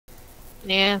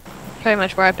Yeah, pretty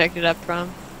much where I picked it up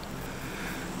from.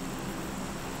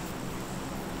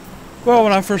 Well,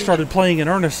 when I first started playing in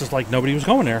earnest, it's like nobody was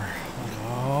going there. Like,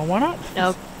 oh, why not?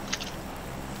 Nope.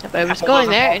 Nobody was Apple going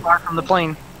wasn't there. far from the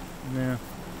plane. Yeah.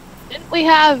 Didn't we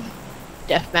have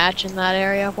deathmatch in that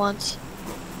area once?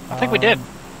 I think we did.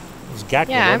 It was Gatka,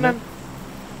 Yeah, I wasn't it? remember.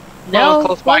 Well, No,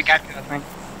 close by Gatkin, I think.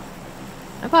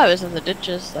 I thought it was in the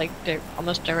ditches, like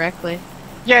almost directly.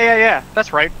 Yeah.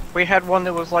 That's right. We had one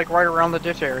that was like right around the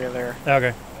ditch area there.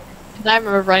 Okay. Because I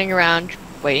remember running around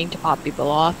waiting to pop people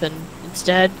off, and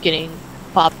instead getting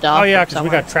popped off. Oh yeah, from because we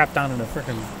somewhere. got trapped down in the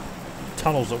freaking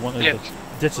tunnels at one, Yeah. the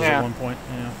ditches Yeah. at one point.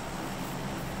 Yeah.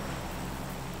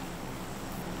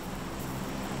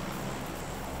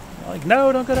 Like,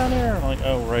 no, don't go down there. I'm like,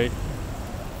 oh right.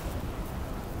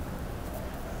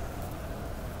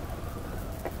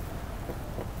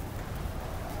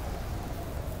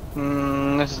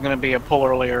 This is going to be a pull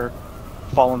early or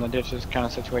fall in the ditches kind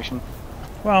of situation.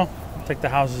 Well, I'll take the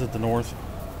houses at the north.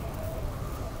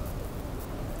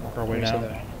 Work our way When you say down.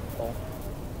 that.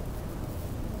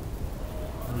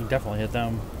 You can definitely hit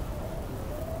them.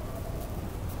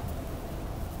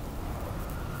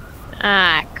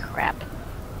 Ah, crap.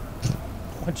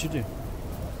 What'd you do?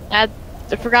 I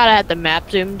forgot I had the map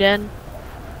zoomed in.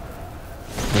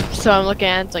 So I'm looking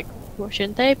at it, it's like, well,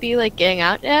 shouldn't they be like getting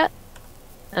out yet?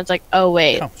 And it's like, oh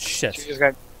wait, Oh shit. You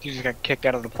just got kicked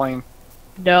out of the plane.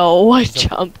 no, I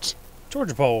jumped.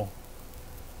 Georgia Pole.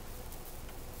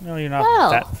 No, you're not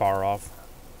Well. that far off.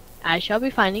 I shall be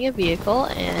finding a vehicle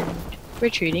and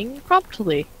retreating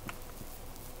promptly.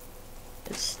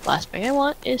 This last thing I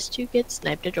want is to get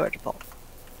sniped at Georgia Pole.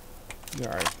 You're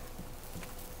alright.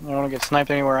 I don't want to get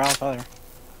sniped anywhere else either.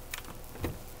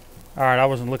 Alright, I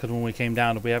wasn't looking when we came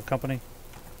down. Did we have company?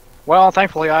 Well,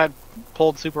 thankfully I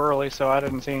pulled super early, so I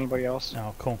didn't see anybody else.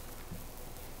 Oh, cool.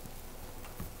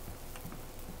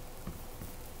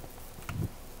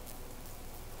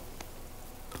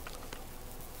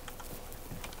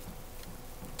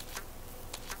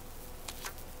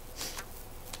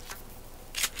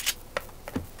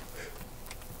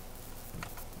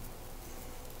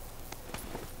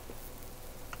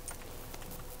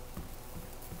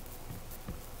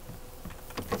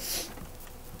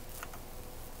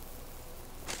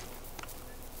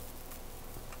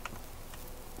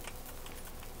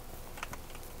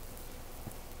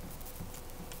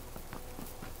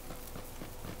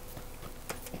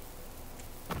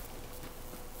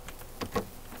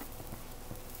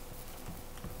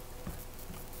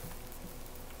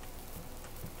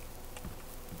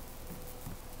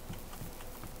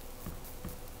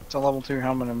 It's a level 2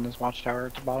 helmet in this watchtower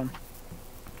at the bottom.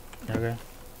 Okay.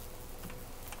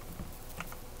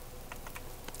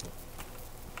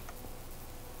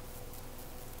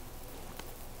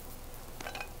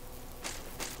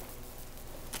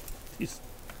 These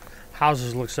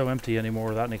houses look so empty anymore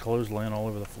without any clothes laying all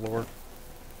over the floor.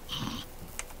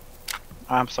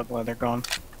 I'm so glad they're gone.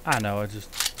 I know, it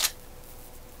just...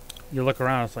 You look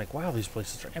around, it's like, wow, these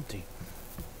places are empty.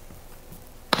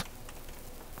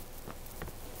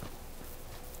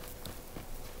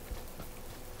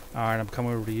 Alright, I'm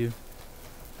coming over to you.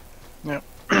 Yep.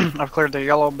 I've cleared the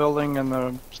yellow building and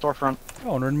the storefront.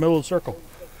 Oh, and we're in the middle of the circle.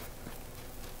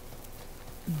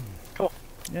 Cool.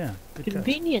 Yeah, good catch.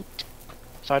 Convenient.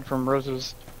 Aside from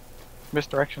Rose's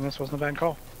misdirection, this wasn't a bad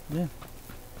call. Yeah.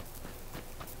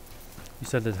 You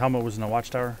said the helmet was in the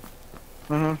watchtower?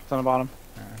 Mm-hmm. It's on the bottom.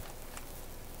 Alright.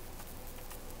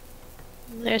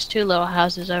 There's two little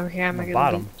houses over here. I'm On the gonna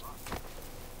bottom.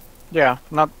 Yeah,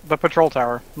 not the patrol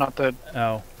tower, not the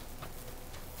Oh.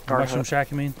 The guard mushroom hut.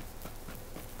 shack, you mean?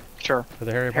 Sure. For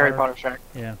the Harry Potter shack.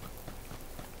 Yeah.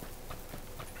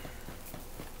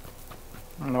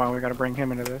 I don't know why we gotta bring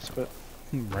him into this, but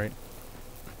Right.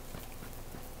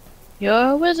 You're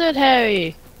a wizard,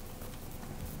 Harry.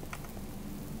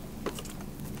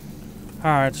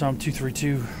 Alright, so I'm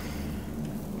 232.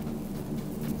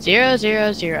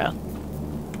 000.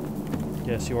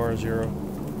 Yes, you are a 0.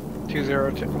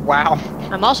 202. Wow.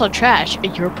 I'm also trash.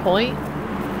 At your point,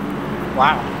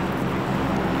 Wow.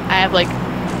 I have like.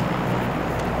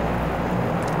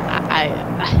 I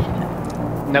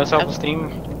No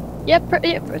self-esteem. yep,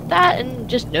 that and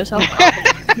just no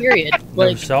self-confidence. Period. No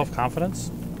Like, self-confidence?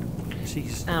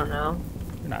 Jeez, I don't know.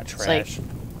 you're not It's like- trash.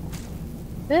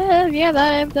 Yeah,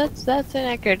 that's an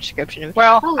accurate description of.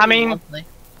 Well, Oh, I mean, lovely.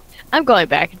 I'm going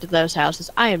back into those houses.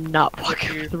 I am not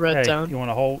walking you- with the red Hey, zone. you want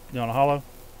a hole? You want a hollow?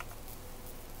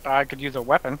 I could use a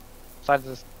weapon besides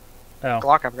this Oh,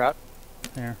 Glock I've got.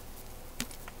 here.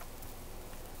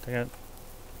 Take it.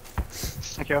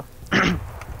 Thank you.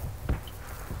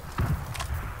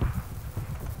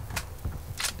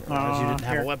 Because you didn't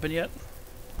have here. a weapon yet.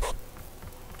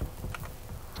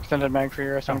 Extended mag for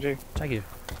your SMG. Oh, thank you.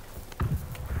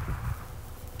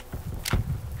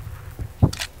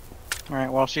 Alright,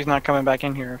 well, she's not coming back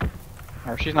in here.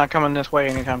 Or she's not coming this way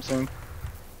anytime soon.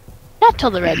 Not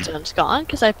till the red zone's gone,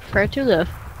 because I prefer to live.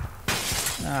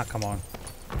 Ah, come on.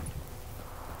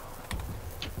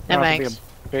 No Don't have to thanks. be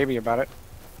a baby about it.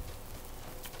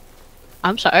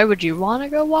 I'm sorry, would you want to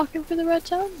go walking through the red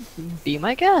zone? Be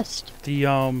my guest. The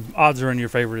odds are in your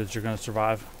favor that you're going to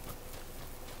survive.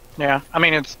 Yeah, I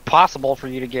mean, it's possible for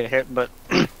you to get hit, but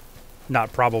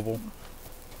Not probable.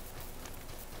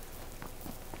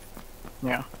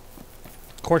 yeah.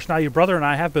 Of course, now your brother and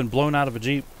I have been blown out of a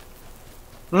Jeep.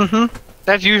 Mm-hmm.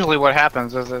 That's usually what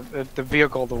happens, is that the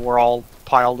vehicle that we're all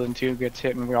piled into gets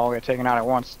hit and we all get taken out at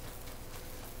once.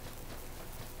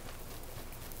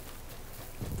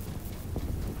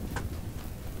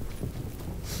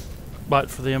 But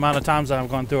for the amount of times that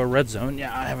I've gone through a red zone,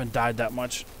 yeah, I haven't died that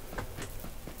much.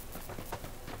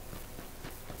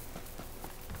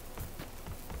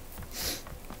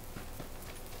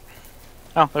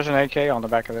 Oh, there's an AK on the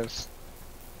back of this.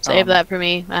 Save that for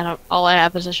me. I don't. All I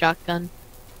have is a shotgun.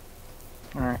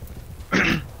 Alright.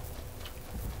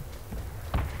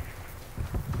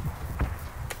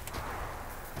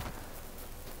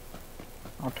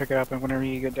 I'll pick it up, and whenever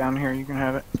you get down here, you can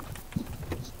have it.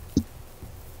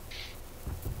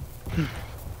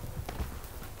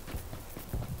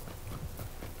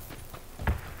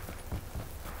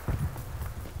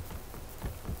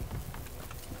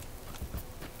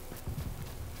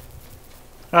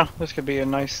 Oh, this could be a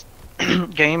nice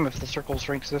game if the circle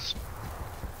shrinks this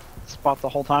spot the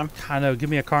whole time. I know. Give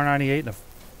me a Car 98 and a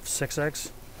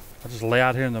 6X. I'll just lay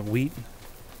out here in the wheat.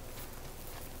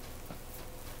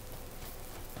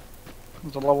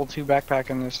 There's a level 2 backpack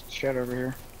in this shed over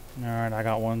here. Alright, I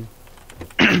got one.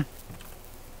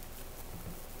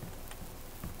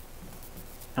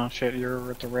 Oh shit,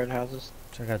 you're at the red houses.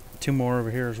 So I got 2 more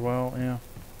over here as well, yeah.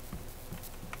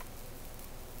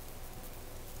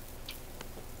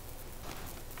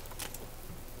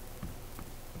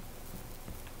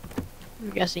 I'm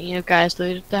guessing you guys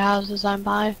looted the houses I'm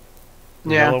by.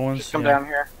 The Yeah, yellow ones, just come yeah. down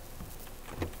here.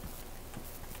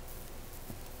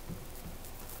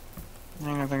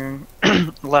 Ain't nothing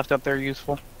left up there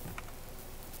useful.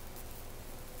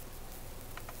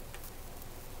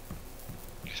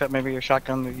 Except maybe a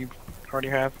shotgun that you already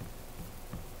have.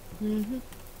 Mm-hmm.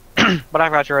 But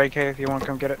I've got your AK if you want to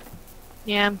come get it.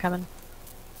 Yeah, I'm coming.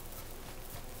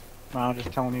 No, I'm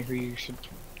just telling you who you should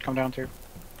come down to.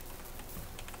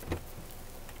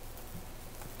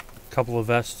 Couple of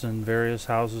vests in various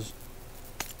houses.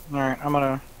 Alright, I'm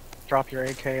gonna drop your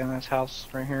AK in this house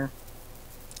right here.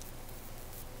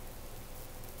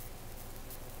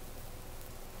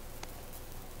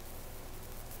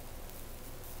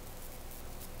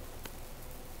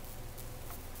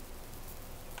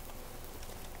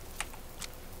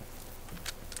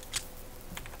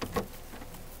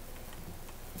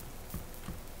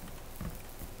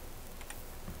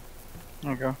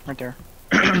 There you go, right there.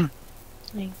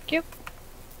 Thank you.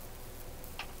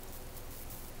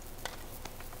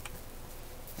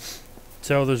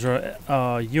 So there's a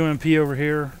UMP over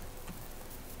here.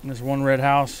 And there's one red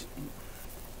house.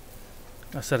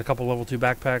 I set a couple level 2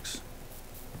 backpacks.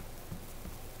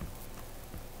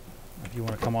 If you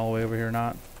want to come all the way over here or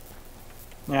not.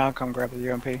 Yeah, I'll come grab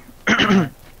the UMP.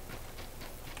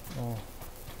 Well,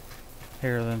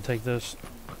 here, then take this.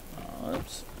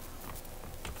 Oops.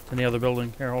 It's in the other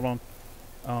building. Here, hold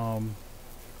on.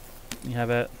 You have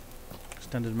that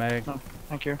extended mag. Oh,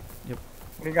 thank you. Yep.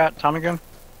 What do you got? Tommy gun?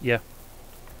 Yeah,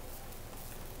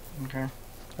 Okay.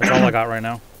 that's all I got right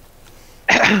now.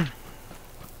 I'll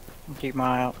keep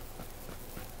my eye out.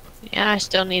 Yeah, I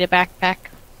still need a backpack.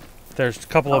 There's a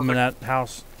couple of them in that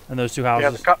house, and those 2 Yeah,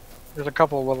 houses. there's a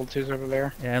couple of level 2s over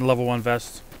there. Yeah, and level 1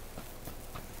 vests.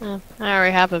 I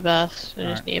already have a vest. I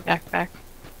just Alright. need a backpack.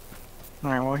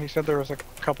 Alright, well, he said there was a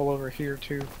couple over here,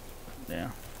 too.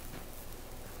 Yeah.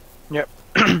 Yep.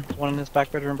 One in this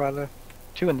back bedroom by the...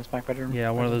 2 in this back bedroom. Yeah,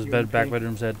 one of those back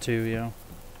bedrooms had 2, yeah.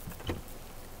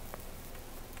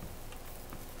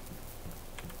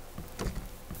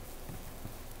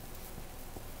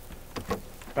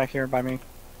 Back here by me.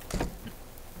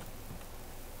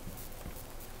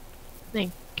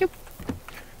 Thank you.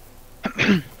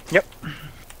 Yep.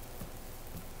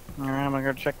 Alright, I'm gonna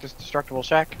go check this destructible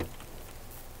shack.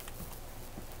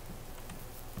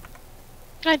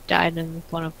 I died in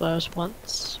one of those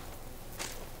once.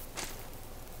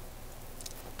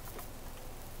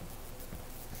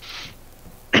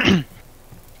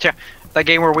 That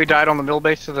game where we died on the mill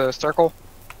base to the circle?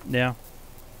 Yeah.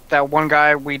 That one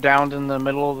guy we downed in the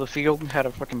middle of the field had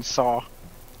a fucking saw.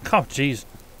 Oh, jeez.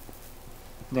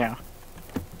 Yeah.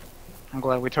 I'm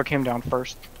glad we took him down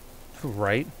first.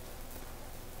 Right.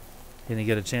 He didn't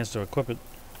get a chance to equip it.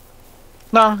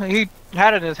 No, he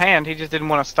had it in his hand. He just didn't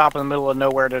want to stop in the middle of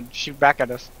nowhere to shoot back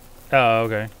at us. Oh,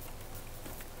 okay.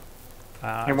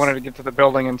 He wanted to get to the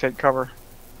building and take cover.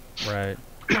 Right.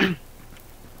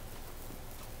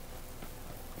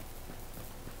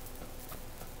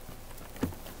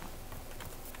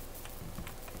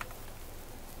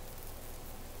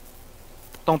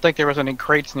 Don't think there was any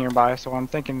crates nearby, so I'm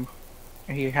thinking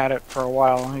he had it for a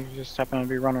while. He just happened to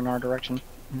be running our direction.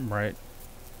 Right.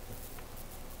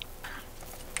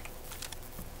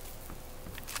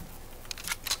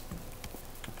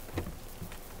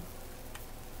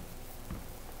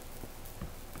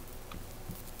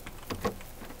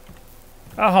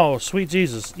 Oh, sweet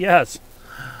Jesus. Yes.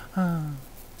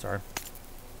 Sorry.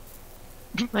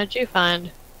 What'd you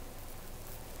find?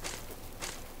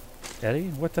 Eddie,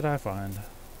 what did I find?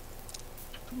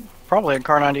 Probably a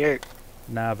Car 98.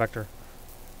 Nah, Vector.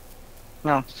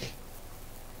 No.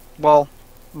 Well,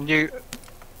 you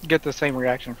get the same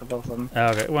reaction for both of them.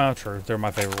 Okay, well, true. They're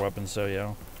my favorite weapons, so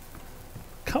yeah.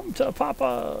 Come to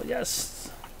Papa,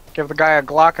 yes. Give the guy a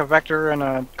Glock, a Vector, and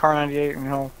a Car 98, and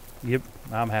he'll... Yep,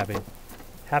 I'm happy.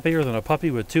 Happier than a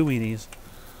puppy with 2 weenies.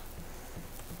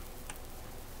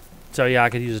 So yeah, I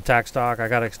could use a tack stock. I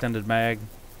got extended mag.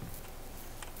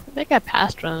 I think I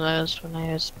passed one of those when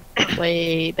I was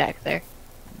way back there.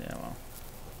 Yeah, well.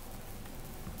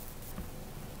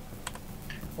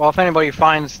 Well, if anybody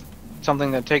finds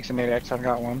something that takes an 8X, I've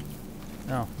got one.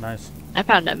 Oh, nice. I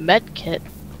found a med kit.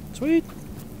 Sweet.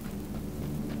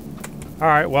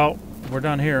 Alright, well, we're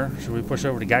done here. Should we push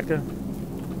over to Gatka?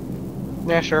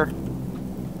 Yeah, sure.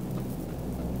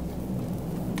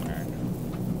 Alright.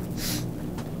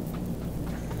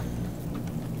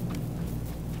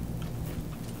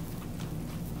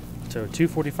 So,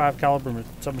 245 caliber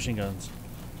submachine guns.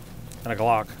 And a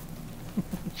Glock.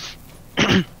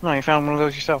 No, you found one of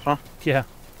those yourself, huh? Yeah.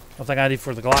 I think I need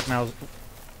for the Glock now.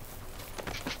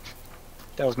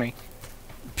 That was me.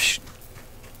 Psh.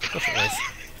 Of course it was.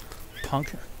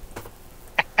 Punk.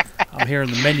 I'm here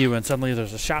in the menu and suddenly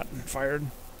there's a shot fired.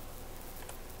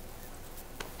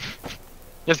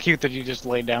 Just cute that you just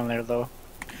laid down there, though.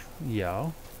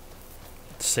 Yeah.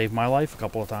 Saved my life a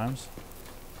couple of times.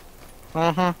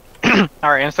 Uh-huh.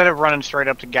 Alright, instead of running straight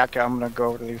up to Gatka, I'm gonna go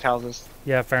over to these houses.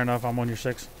 Yeah, fair enough. I'm on your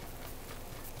 6.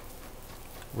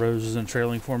 Rose is in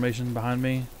trailing formation behind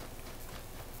me.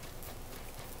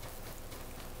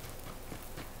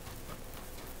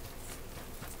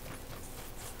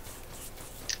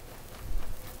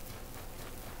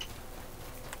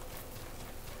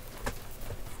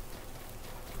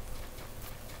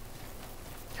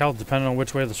 Hell, depending on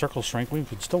which way the circles shrink, we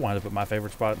could still wind up at my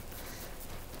favorite spot.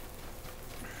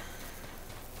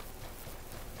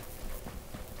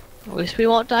 At least we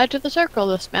won't die to the circle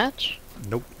this match.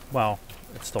 Nope. Well,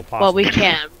 it's still possible. Well, we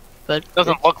can, but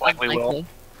Doesn't it's look like we unlikely. will.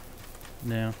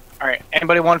 Yeah. Alright,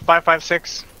 anybody want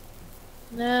 5.56?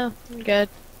 No, I'm good.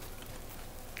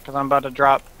 Because I'm about to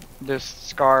drop this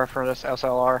scar for this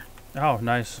SLR. Oh,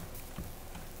 nice.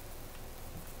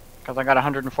 Because I got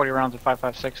 140 rounds of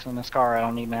 5.56 in the scar I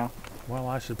don't need now. Well,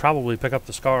 I should probably pick up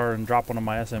the scar and drop one of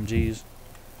my SMGs.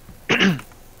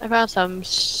 I found some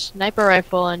sniper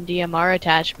rifle and DMR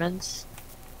attachments.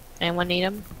 Anyone need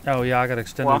them? Oh, yeah, I got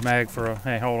extended What? mag for a...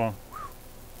 Hey, hold on.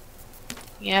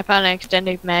 Yeah, I found an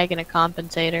extended mag and a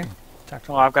compensator.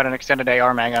 Tactical. Well, I've got an extended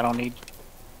AR mag I don't need.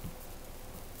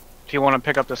 If you want to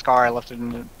pick up the scar, I left it in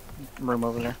the room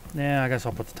over there. Yeah, I guess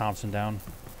I'll put the Thompson down.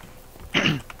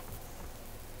 2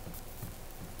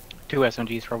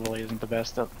 SMGs probably isn't the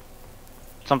best.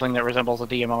 Something that resembles a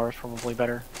DMR is probably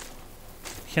better.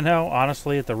 You know,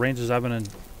 honestly, at the ranges I've been in,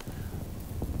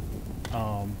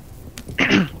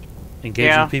 engaging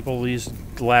Yeah. people these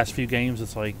last few games,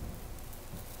 it's like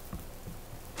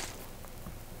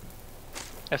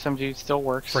SMG still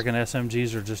works. freaking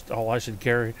SMGs are just all I should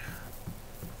carry.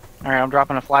 Alright, I'm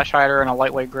dropping a flash hider and a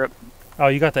lightweight grip. Oh,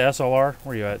 you got the SLR?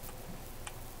 Where you at?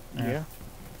 Yeah.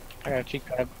 I got a cheek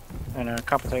pad and a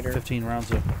compensator. 15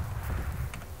 rounds of...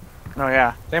 Oh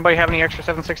yeah. Does anybody have any extra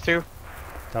 7.62?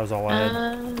 That was all I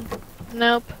had.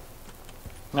 Nope.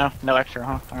 No? No extra,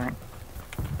 huh? Alright.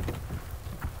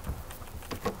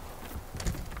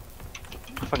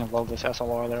 I fucking love this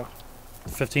SLR though.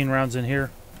 15 rounds in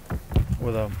here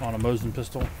with a on a Mosin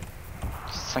pistol.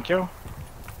 Thank you.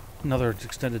 Another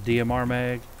extended DMR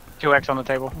mag. 2X on the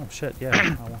table. Oh shit,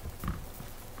 yeah.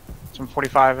 Some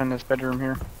 45 in this bedroom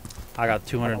here. I got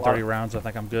 230 rounds. I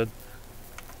think I'm good.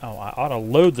 Oh, I ought to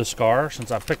load the scar since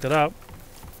I picked it up.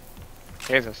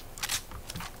 Jesus.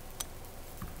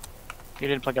 You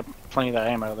did pick up plenty of that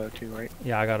ammo though too, right?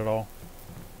 Yeah, I got it all.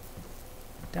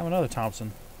 Damn, another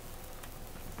Thompson.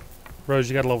 Rose,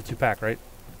 you got a level 2 pack, right?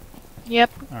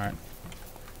 Yep. Alright.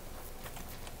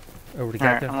 Over to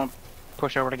Alright, Gatka. I'm gonna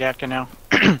push over to Gatka now.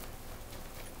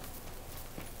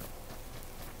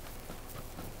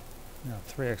 Yeah,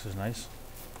 3x is nice.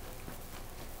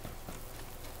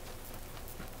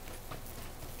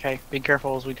 Okay, be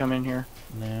careful as we come in here.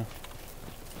 Yeah.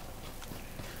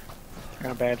 I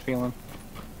got a bad feeling.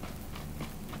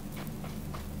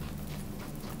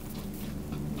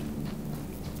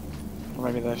 Or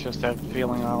maybe that's just that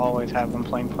feeling I always have when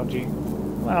playing PUBG.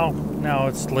 Well, no,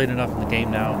 it's late enough in the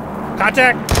game now.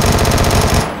 Contact!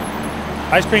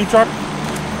 Ice cream truck!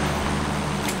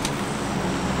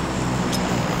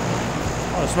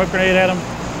 Oh, a smoke grenade at him.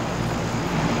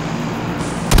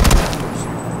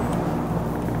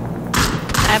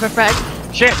 I have a frag.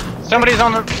 Shit! Somebody's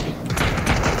on the...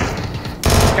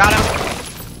 Got him!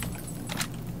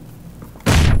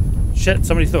 Shit,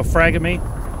 somebody threw a frag at me.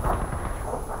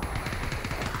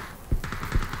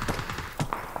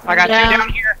 I got Yeah. two down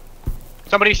here.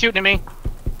 Somebody's shooting at me.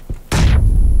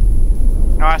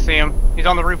 Oh, I see him. He's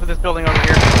on the roof of this building over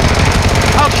here.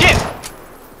 Oh, shit!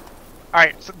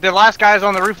 Alright, so the last guy's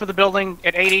on the roof of the building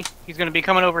at 80. He's gonna be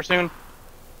coming over soon.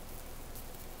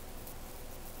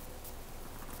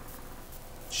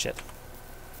 Shit.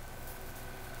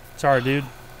 Sorry, dude.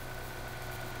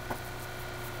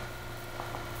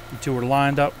 You two were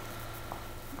lined up.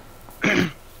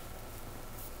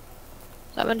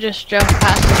 Someone just drove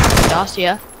past the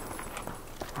dossier.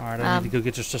 Alright, I need to go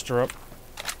get your sister up.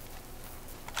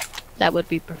 That would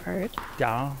be preferred.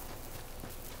 Yeah.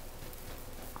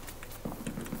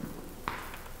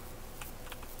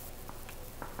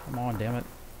 Come on, damn it.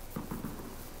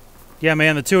 Yeah,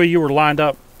 man, the two of you were lined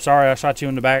up. Sorry, I shot you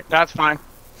in the back. That's fine.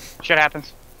 Shit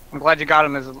happens. I'm glad you got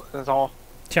him as all.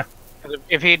 Yeah. 'Cause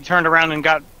if he'd turned around and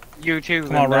got you too,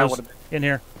 Come then on, that Rose. would have been... In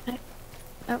here.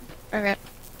 Okay.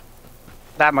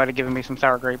 That might have given me some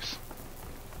sour grapes.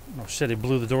 Oh shit, he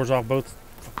blew the doors off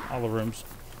all the rooms.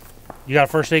 You got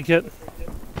a first aid kit?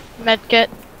 Medkit.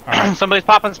 Alright. Somebody's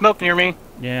popping smoke near me.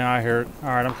 Yeah, I hear it.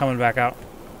 Alright, I'm coming back out.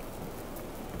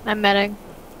 I'm medding.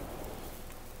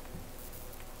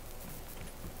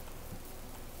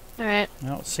 Alright. I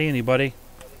don't see anybody.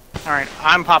 Alright,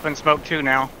 I'm popping smoke too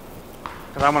now.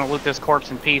 Because I want to loot this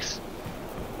corpse in peace.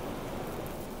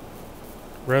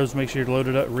 Rose, make sure you're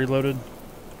loaded up, reloaded.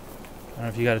 I don't know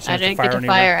if you got a chance I didn't to fire get to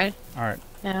anywhere. fire. Alright.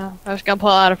 Yeah, I was gonna pull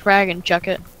out a frag and chuck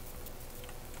it.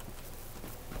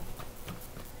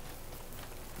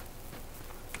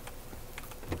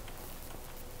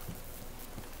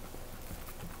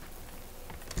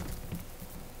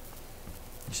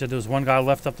 You said there was one guy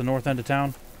left up the north end of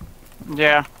town?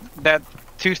 Yeah, that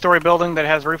two-story building that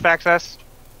has roof access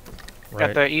Right.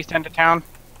 at the east end of town.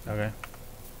 Okay.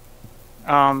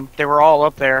 They were all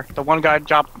up there. The one guy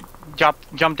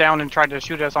jumped down and tried to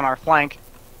shoot us on our flank,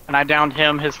 and I downed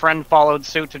him. His friend followed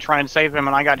suit to try and save him,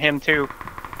 and I got him too.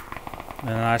 And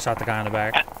then I shot the guy in the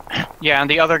back. Yeah, and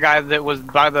the other guy that was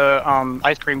by the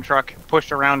ice cream truck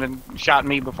pushed around and shot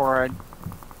me before I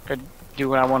could do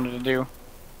what I wanted to do.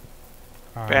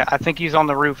 Alright. Yeah, I think he's on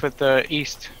the roof at the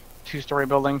east two-story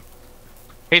building.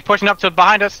 He's pushing up to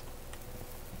behind us.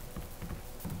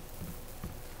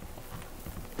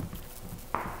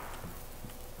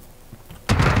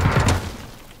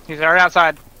 He's right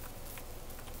outside.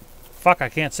 Fuck, I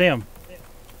can't see him.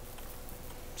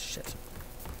 Shit.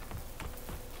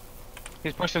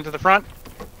 He's pushing to the front.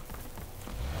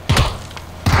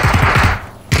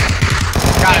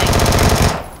 Got him.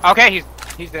 Okay,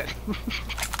 he's dead.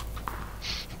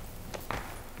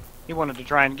 He wanted to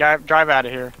try and drive out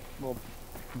of here, little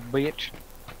bitch.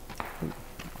 I'll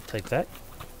take that.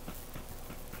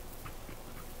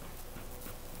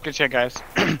 Good shit, guys.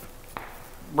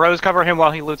 Rose, cover him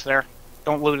while he loots there.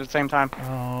 Don't loot at the same time.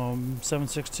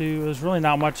 762. There's really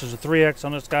not much. There's a 3x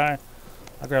on this guy.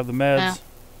 I'll grab the meds. Yeah.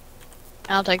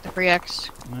 I'll take the free X.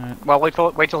 Alright. Well, wait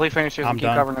till he finishes I'm and keep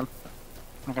done. covering him.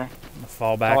 Okay, I'm gonna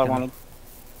fall that's back. all I wanted.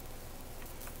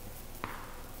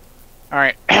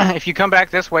 Alright, if you come back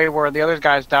this way where the other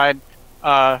guys died,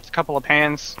 a couple of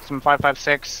pans, some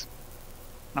 5.56.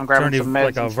 I'm grabbing some meds.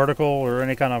 Like a vertical or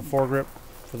any kind of foregrip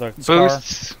for the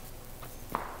boosts.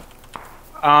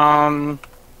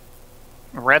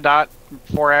 Red dot,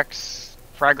 4x,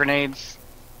 frag grenades.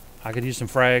 I could use some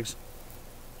frags.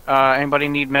 Anybody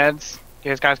need meds?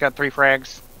 This guy's got 3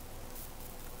 frags.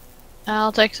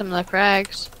 I'll take some of the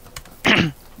frags.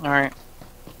 Alright.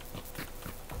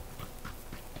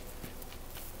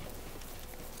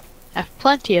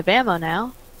 plenty of ammo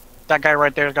now. That guy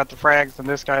right there's got the frags, and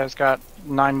this guy's got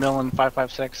 9mm and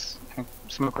 5.56 and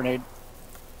smoke grenade.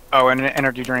 Oh, and an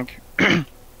energy drink.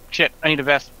 Shit, I need a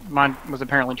vest. Mine was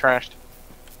apparently trashed.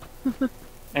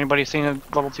 Anybody seen a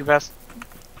level 2 vest?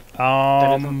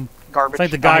 I Garbage.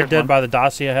 think the guy dead by the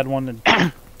dossier had one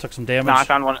that took some damage. No, I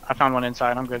found one. I found one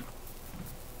inside. I'm good.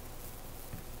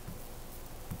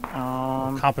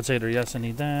 Compensator, yes, I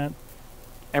need that.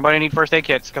 Anybody need first aid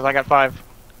kits? Because I got 5.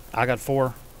 I got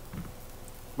 4.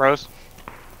 Rose?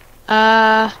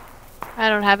 I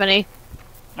don't have any.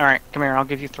 Alright, come here. I'll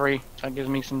give you 3. So that gives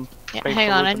me some Yeah, space. hang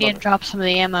to on, loot I the need to boat. drop some of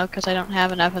the ammo because I don't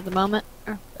have enough at the moment.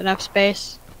 Or enough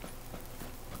space.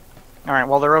 Alright,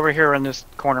 well, they're over here in this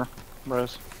corner,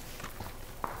 Rose.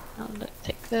 I'll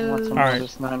take Want those. some Alright. of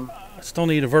this then? I still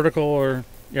need a vertical or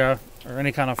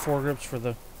any kind of foregrips for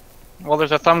the. Well,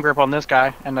 there's a thumb grip on this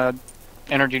guy and a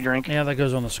energy drink. Yeah, that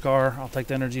goes on the scar. I'll take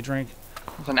the energy drink.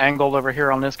 There's an angled over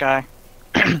here on this guy.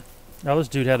 Now this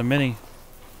dude had a mini.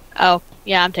 Oh,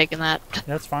 yeah, I'm taking that.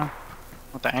 That's fine.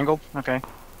 With the angled? Okay.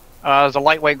 There's a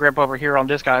lightweight grip over here on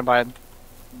this guy by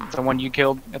the one you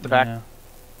killed at the back. Yeah.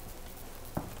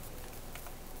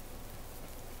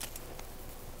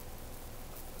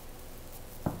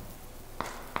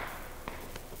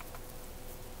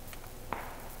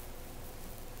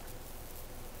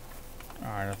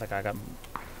 Alright, I think I got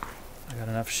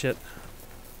enough shit.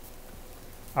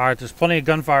 Alright, there's plenty of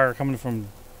gunfire coming from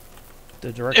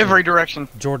the direction. Every direction.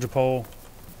 Georgia Pole.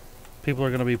 People are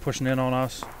going to be pushing in on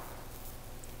us.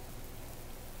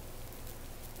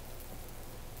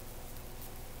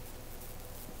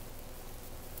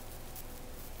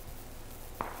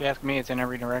 If you ask me, it's in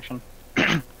every direction.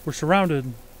 We're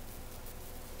surrounded.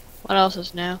 What else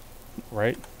is new?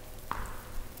 Right?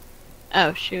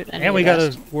 Oh, shoot. I need And we a got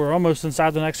vest. to. We're almost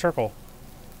inside the next circle.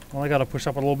 Only got to push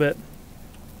up a little bit.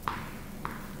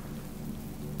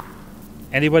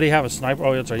 Anybody have a sniper?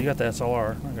 Oh, that's right. You got the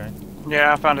SLR. Okay.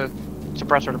 Yeah, I found a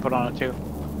suppressor to put on it too.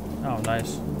 Oh,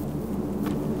 nice.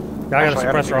 Yeah, I got Actually, a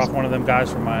I don't suppressor think off one of them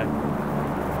guys from my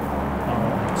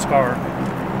scar.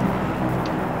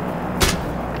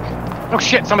 Oh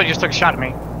shit, somebody just took a shot at me.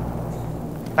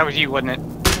 That was you, wasn't it?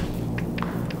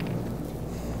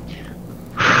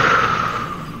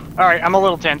 Alright, I'm a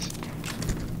little tense.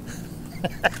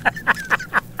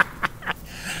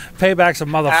 Payback's a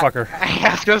motherfucker.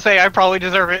 I was gonna say, I probably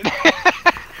deserve it.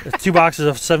 There's 2 boxes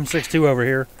of 7.62 over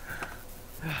here.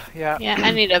 Yeah. Yeah,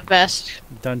 I need a vest.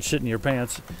 Done shit in your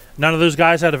pants. None of those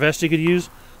guys had a vest you could use?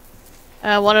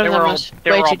 One of They them were all- was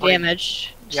they were way all too pretty- damaged.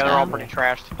 Yeah, they're all so- pretty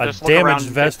trashed. A Just look damaged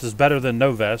around. vest is better than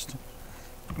no vest.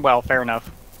 Well, fair enough.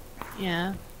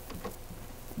 Yeah.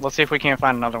 Let's see if we can't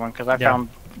find another one, because I Yeah. found...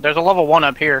 There's a level 1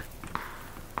 up here.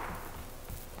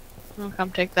 I'll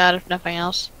come take that if nothing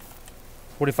else.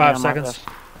 45 Yeah, seconds. mark this.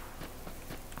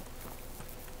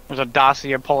 There's a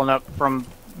dossier pulling up from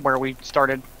where we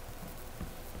started,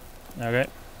 Okay.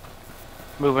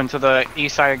 moving to the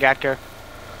east side of Gatka.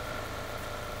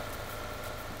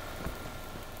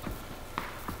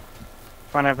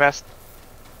 Find a vest?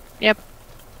 Yep.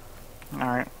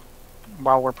 Alright.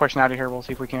 While we're pushing out of here, we'll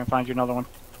see if we can't find you another one.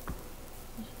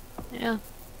 Yeah.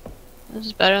 This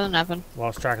is better than nothing.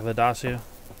 Lost track of the dossier.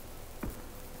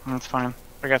 That's fine.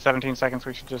 We got 17 seconds,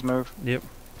 we should just move. Yep.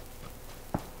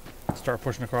 Start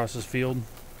pushing across this field.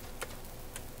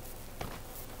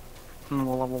 And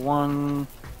we'll level 1.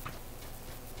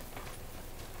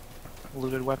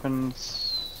 Looted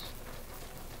weapons.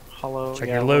 Hollow. Check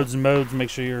yeah, your loads and modes. Make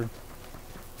sure you're.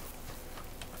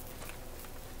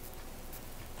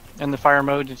 in the fire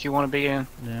mode that you want to be in.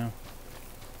 Yeah.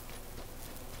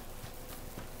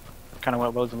 Kind of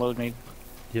what loads and load need.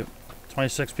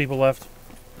 26 people left.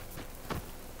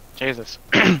 Jesus.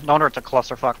 No wonder it's a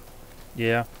clusterfuck.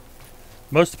 Yeah.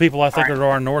 Most of the people I think Alright.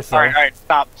 are north though. Alright,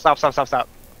 stop.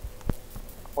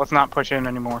 Let's not push in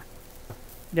anymore.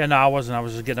 Yeah, no, I wasn't. I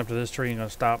was just getting up to this tree and gonna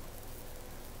stop.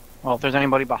 Well, if there's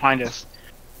anybody behind us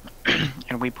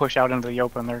and we push out into the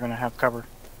open, they're going to have cover.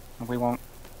 And we won't.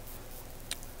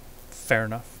 Fair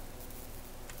enough.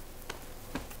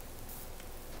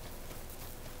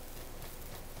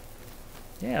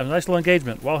 Yeah, it was a nice little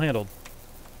engagement. Well handled.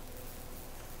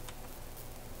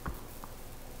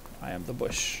 I am the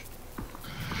bush.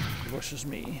 The bush is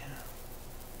me.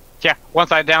 Yeah,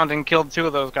 once I downed and killed 2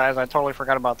 of those guys, I totally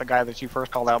forgot about the guy that you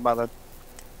first called out by the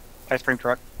ice cream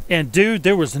truck. And dude,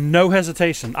 there was no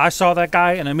hesitation. I saw that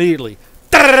guy and immediately.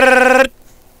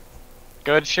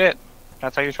 Good shit.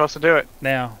 That's how you're supposed to do it.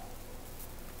 Now.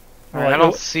 Alright, I Like,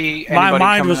 don't see anybody my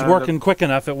mind coming was out of the- working quick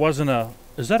enough. It wasn't a.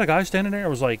 Is that a guy standing there? It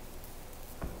was like.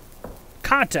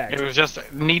 Contact. It was just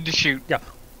need to shoot.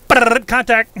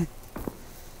 Contact.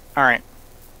 Alright.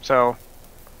 So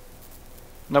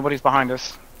nobody's behind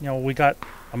us. You know, we got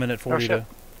a minute 40 shit. to...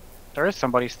 There is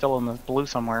somebody still in the blue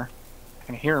somewhere. I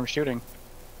can hear him shooting.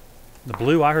 The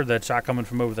blue, I heard that shot coming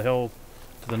from over the hill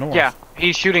to the north. Yeah,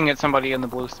 he's shooting at somebody in the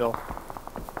blue still.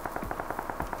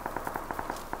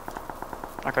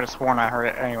 I could have sworn I heard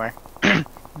it anyway.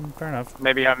 Fair enough.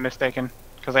 Maybe I'm mistaken,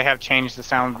 because they have changed the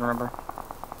sound, remember?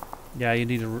 Yeah, you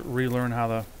need to relearn how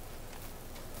to...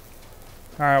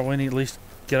 Alright, we need to at least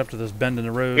get up to this bend in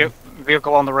the road.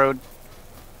 Vehicle on the road.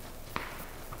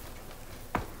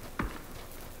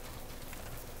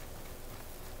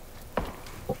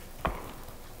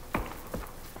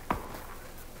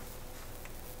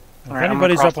 If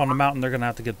anybody's up on the mountain, they're going to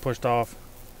have to get pushed off.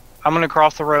 I'm going to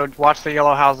cross the road. Watch the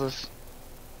yellow houses.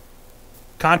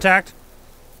 Contact.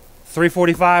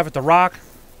 345 at the rock.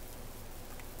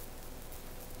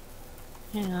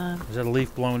 Hang on. Is that a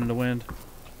leaf blowing in the wind?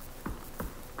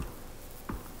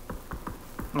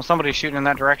 Well, somebody's shooting in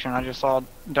that direction. I just saw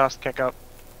dust kick up.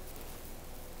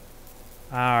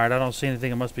 Alright, I don't see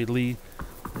anything. It must be Lee.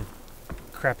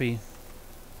 Crappy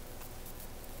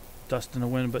dust in the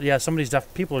wind. But yeah,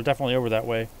 people are definitely over that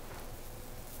way.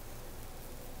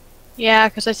 Yeah,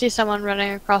 because I see someone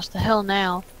running across the hill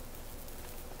now.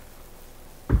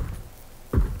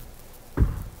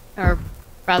 Or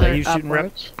rather, you shooting, Rep?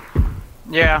 upwards.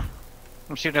 Yeah.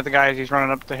 I'm shooting at the guy as he's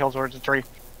running up the hill towards the tree.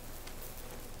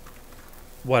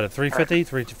 What, at 350?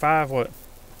 355? What?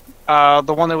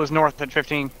 The one that was north at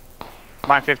 15.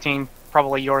 My 15.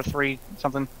 Probably your 3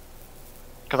 something.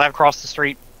 Because I've crossed the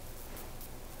street.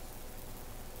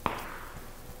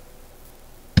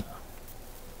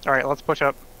 Alright, let's push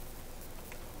up.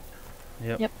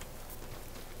 Yep.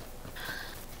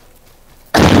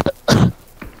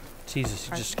 Jesus,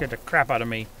 you just scared the crap out of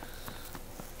me.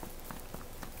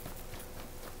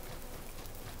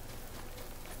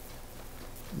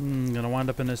 Gonna wind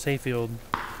up in this hayfield.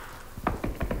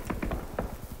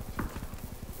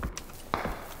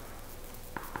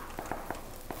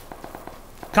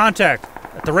 Contact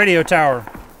at the radio tower.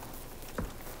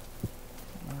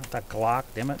 That Glock,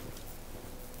 damn it.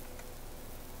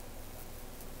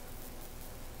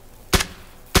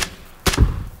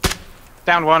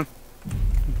 Down one.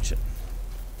 Shit.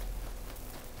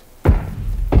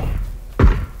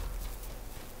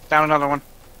 Down another one.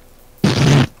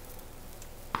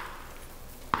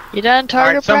 You done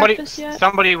target Alright, practice yet?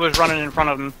 somebody was running in front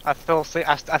of them. I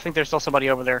think there's still somebody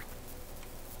over there.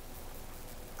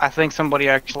 I think somebody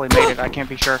actually made it. I can't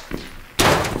be sure.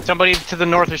 Somebody to the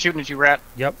north is shooting at you, Rat.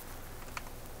 Yep.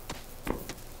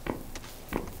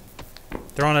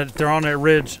 They're on that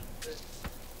ridge.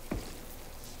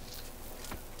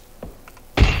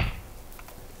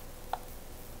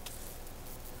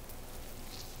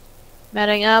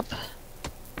 Medding up.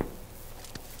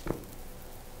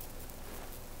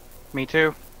 Me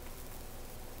too.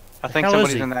 I think hell is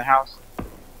somebody's he? in that house.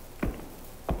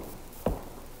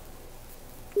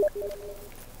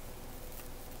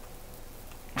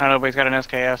 I don't know, but he's got an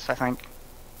SKS, I think.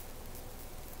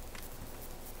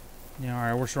 Yeah,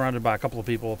 alright, we're surrounded by a couple of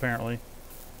people apparently.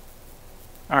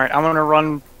 Alright, I'm gonna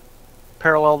run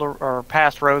parallel to, or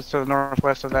past roads to the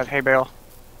northwest of that hay bale.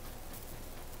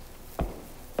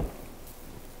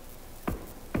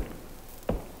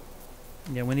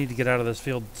 Yeah, we need to get out of this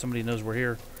field. Somebody knows we're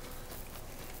here.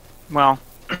 Well,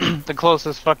 the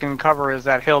closest fucking cover is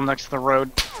that hill next to the road.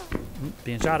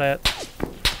 Being shot at.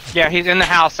 Yeah, he's in the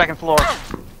house, second floor.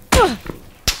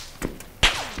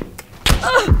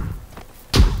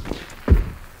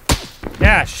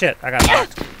 Yeah, shit, I got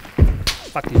knocked.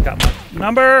 Fuck, he's got my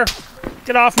number!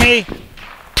 Get off me!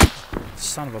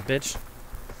 Son of a bitch.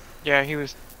 Yeah, he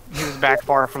was back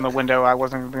far from the window. I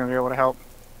wasn't gonna be able to help.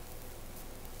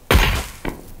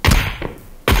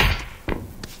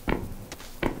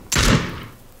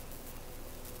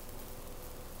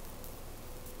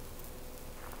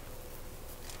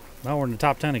 Well, we're in the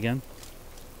top 10 again.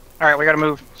 Alright, we gotta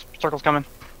move. Circle's coming.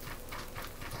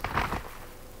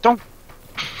 Don't!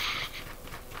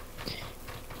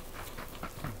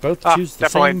 Both choose the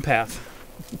definitely. same path.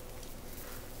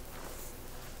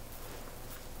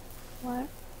 What?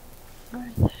 Where are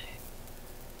they?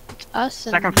 It's us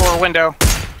and... Second floor window.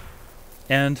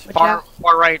 And Far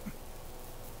right.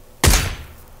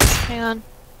 Hang on.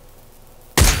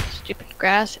 Stupid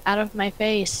grass out of my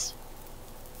face.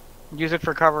 Use it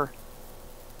for cover.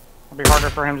 It'll be harder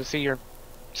for him to see your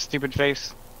stupid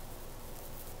face.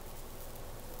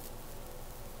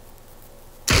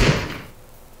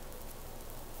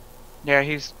 Yeah,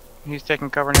 he's taking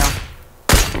cover now.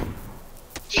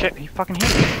 Shit, he fucking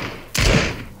hit me.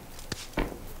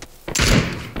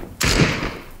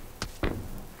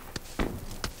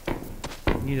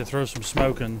 need to throw some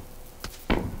smoke and.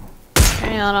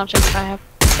 Hang on, I'll check if I have.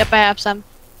 Yep, I have some.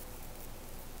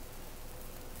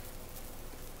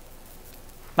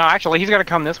 No, actually, he's got to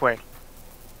come this way.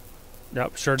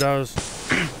 Yep, sure does.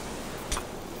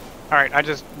 All right, I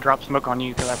just dropped smoke on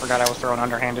you because I forgot I was throwing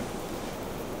underhanded.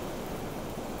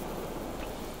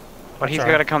 But he's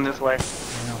got to come this way.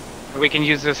 Yeah. We can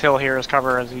use this hill here as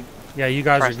cover as he. Yeah, you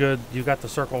guys are good. You got the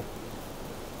circle.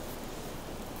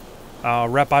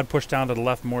 Rep, I'd push down to the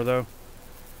left more though,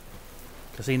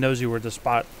 because he knows you were at the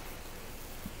spot.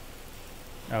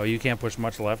 Oh, you can't push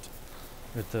much left.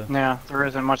 With the Yeah, there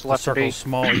isn't much left to be. circle's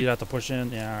small. You'd have to push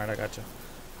in. Yeah, all right, I got you.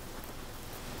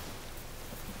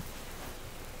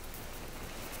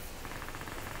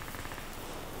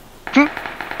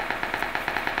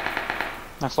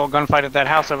 Nice little gunfight at that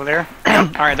house over there.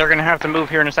 Alright, they're gonna have to move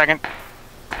here in a second.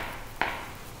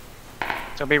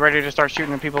 So be ready to start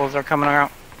shooting at people as they're coming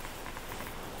out.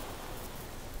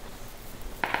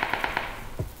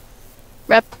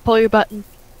 Rep, pull your button.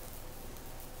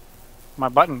 My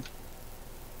button.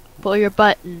 Pull your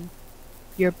button.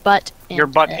 Your butt in. Your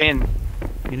butt in.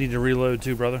 You need to reload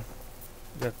too, brother.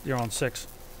 You're on 6.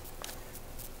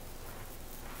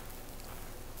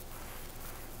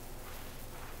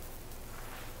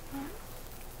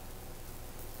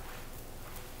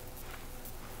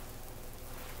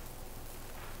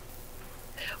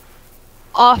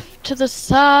 Off to the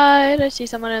side. I see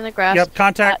someone in the grass. Yep,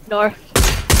 contact. North.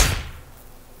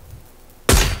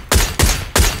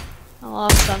 I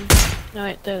lost them. No,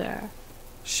 wait, they're there.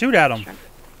 Shoot at them.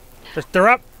 They're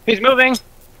up. He's moving.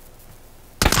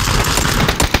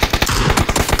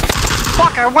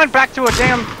 Fuck, I went back to a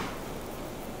damn...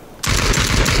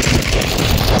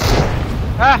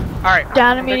 Ah, alright.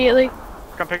 Down immediately.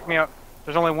 Come pick me up.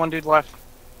 There's only one dude left.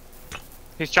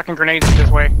 He's chucking grenades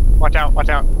this way. Watch out, watch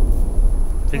out.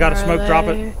 You got a smoke, drop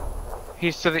it.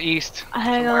 He's to the east.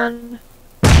 Hang somewhere. on.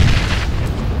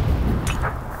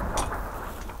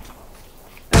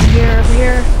 Over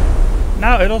here.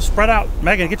 No, it'll spread out.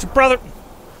 Megan, get your brother.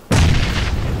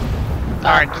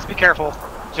 Alright, just be careful.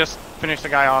 Just finish the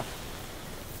guy off.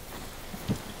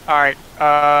 Alright,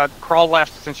 crawl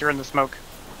left since you're in the smoke.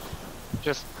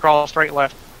 Just crawl straight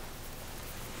left.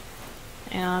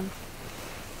 Hang on.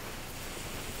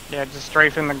 Yeah, just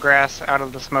strafe in the grass out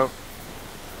of the smoke.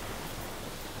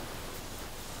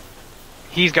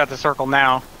 He's got the circle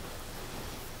now.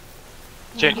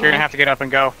 Jit, you're gonna have to get up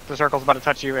and go. The circle's about to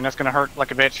touch you and it's gonna hurt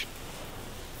like a bitch.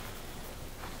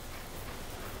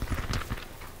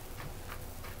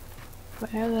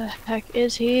 Where the heck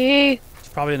is he? It's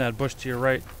probably in that bush to your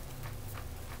right.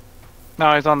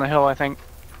 No, he's on the hill, I think.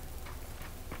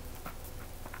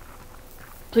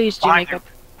 Please do Behind make you. up.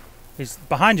 He's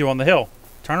behind you on the hill.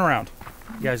 Turn around.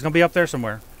 Yeah, he's gonna be up there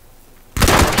somewhere.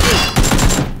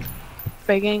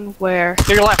 Frigging where?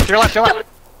 To your left, to your left, to your left!